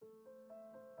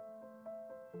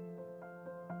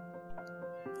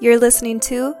You're listening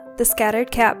to the Scattered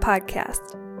Cat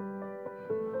Podcast.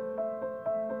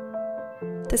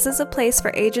 This is a place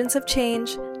for agents of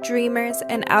change, dreamers,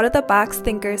 and out-of-the-box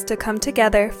thinkers to come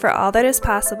together for all that is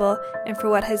possible and for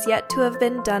what has yet to have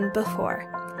been done before.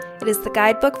 It is the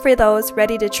guidebook for those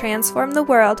ready to transform the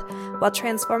world while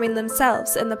transforming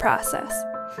themselves in the process.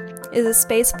 It is a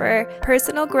space for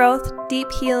personal growth,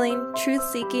 deep healing,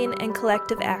 truth-seeking, and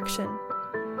collective action.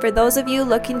 For those of you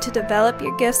looking to develop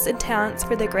your gifts and talents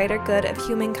for the greater good of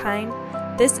humankind,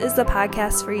 this is the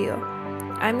podcast for you.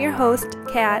 I'm your host,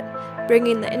 Kat,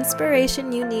 bringing the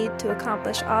inspiration you need to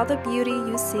accomplish all the beauty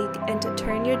you seek and to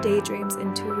turn your daydreams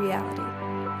into reality.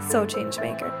 So,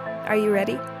 changemaker, are you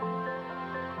ready?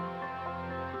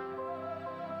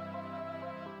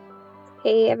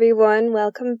 Hey everyone,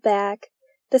 welcome back.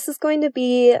 This is going to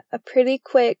be a pretty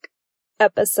quick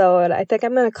episode. I think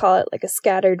I'm going to call it like a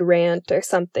scattered rant or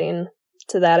something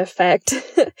to that effect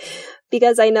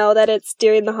because I know that it's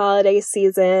during the holiday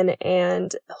season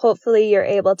and hopefully you're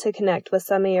able to connect with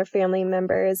some of your family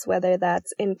members, whether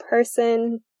that's in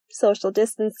person, social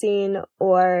distancing,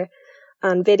 or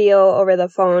on video over the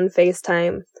phone,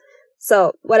 FaceTime.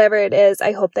 So whatever it is,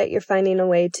 I hope that you're finding a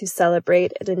way to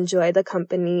celebrate and enjoy the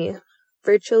company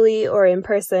virtually or in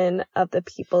person of the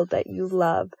people that you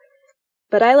love.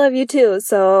 But I love you too,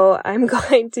 so I'm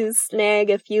going to snag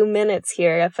a few minutes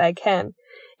here if I can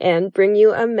and bring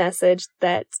you a message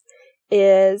that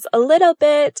is a little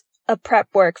bit of prep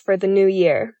work for the new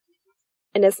year.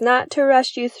 And it's not to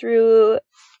rush you through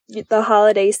the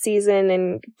holiday season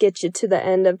and get you to the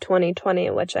end of 2020,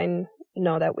 which I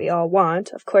know that we all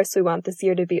want. Of course, we want this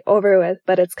year to be over with,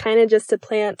 but it's kind of just to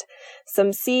plant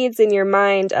some seeds in your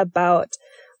mind about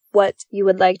what you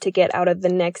would like to get out of the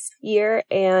next year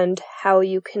and how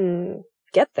you can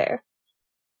get there.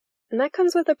 And that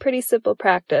comes with a pretty simple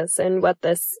practice and what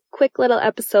this quick little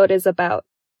episode is about.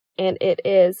 And it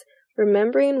is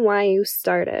remembering why you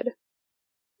started.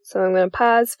 So I'm going to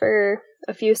pause for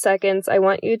a few seconds. I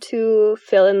want you to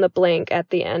fill in the blank at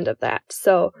the end of that.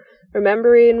 So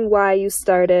remembering why you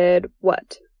started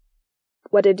what?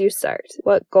 What did you start?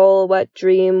 What goal, what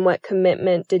dream, what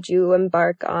commitment did you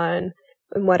embark on?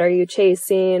 And what are you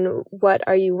chasing? What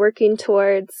are you working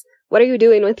towards? What are you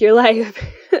doing with your life?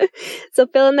 So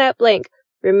fill in that blank.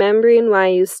 Remembering why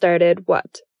you started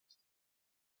what?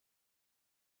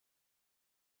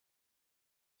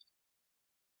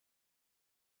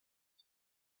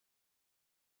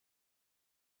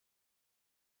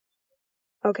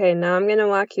 Okay, now I'm going to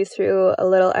walk you through a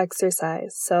little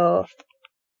exercise. So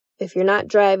if you're not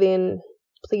driving,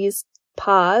 please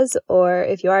pause, or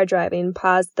if you are driving,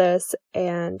 pause this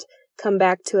and come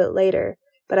back to it later.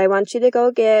 But I want you to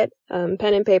go get pen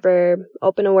and paper,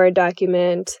 open a Word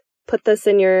document, put this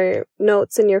in your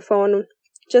notes in your phone.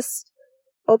 Just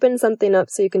open something up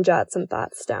so you can jot some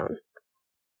thoughts down.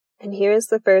 And here's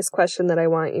the first question that I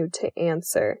want you to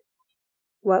answer.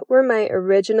 What were my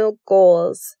original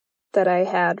goals that I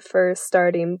had for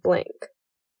starting blank?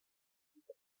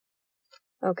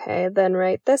 Okay, then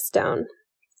write this down.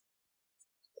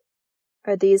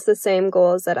 Are these the same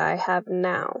goals that I have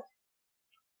now?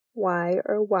 Why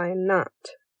or why not?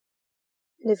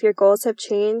 And if your goals have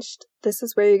changed, this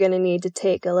is where you're going to need to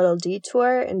take a little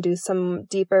detour and do some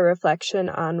deeper reflection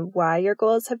on why your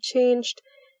goals have changed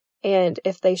and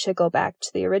if they should go back to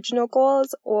the original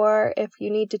goals or if you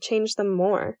need to change them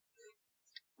more.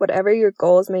 Whatever your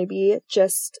goals may be,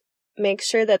 just make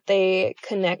sure that they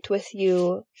connect with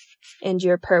you and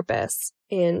your purpose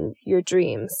in your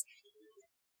dreams.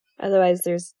 Otherwise,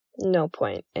 there's no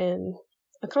point in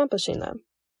accomplishing them.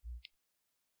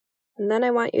 And then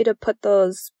I want you to put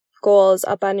those goals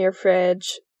up on your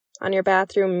fridge, on your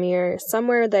bathroom mirror,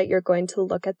 somewhere that you're going to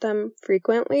look at them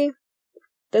frequently.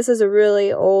 This is a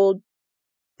really old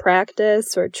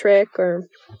practice or trick or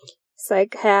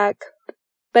psych hack,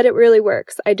 but it really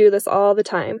works. I do this all the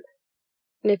time.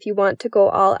 And if you want to go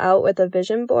all out with a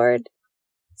vision board,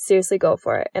 seriously go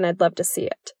for it, and I'd love to see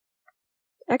it.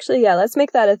 Actually, yeah, let's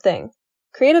make that a thing.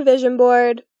 Create a vision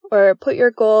board or put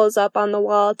your goals up on the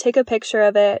wall, take a picture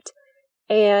of it,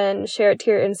 and share it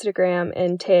to your Instagram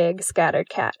and tag Scattered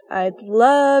Cat. I'd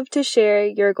love to share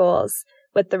your goals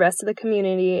with the rest of the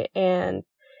community and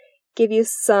give you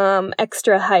some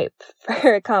extra hype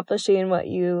for accomplishing what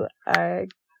you are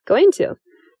going to.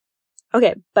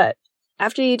 Okay, but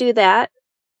after you do that,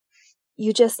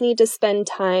 you just need to spend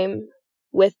time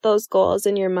with those goals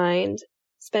in your mind.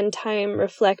 Spend time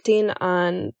reflecting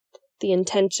on the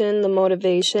intention, the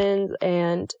motivation,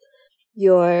 and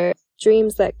your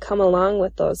dreams that come along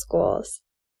with those goals.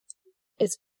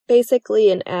 It's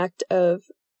basically an act of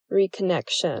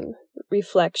reconnection,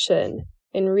 reflection,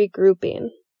 and regrouping.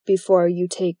 before you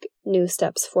take new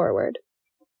steps forward.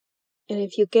 And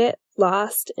if you get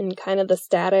lost in kind of the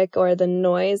static or the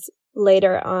noise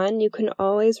later on, you can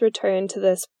always return to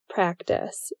this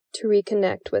practice to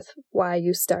reconnect with why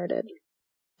you started.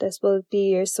 This will be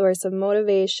your source of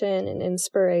motivation and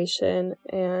inspiration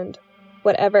and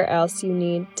whatever else you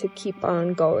need to keep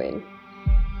on going.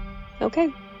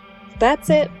 Okay, that's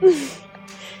it.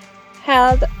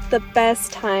 Have the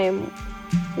best time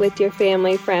with your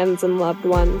family, friends, and loved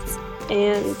ones,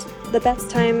 and the best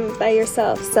time by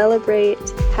yourself. Celebrate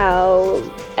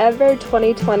however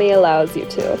 2020 allows you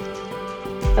to.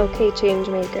 Okay,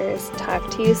 changemakers, talk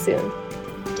to you soon.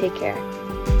 Take care.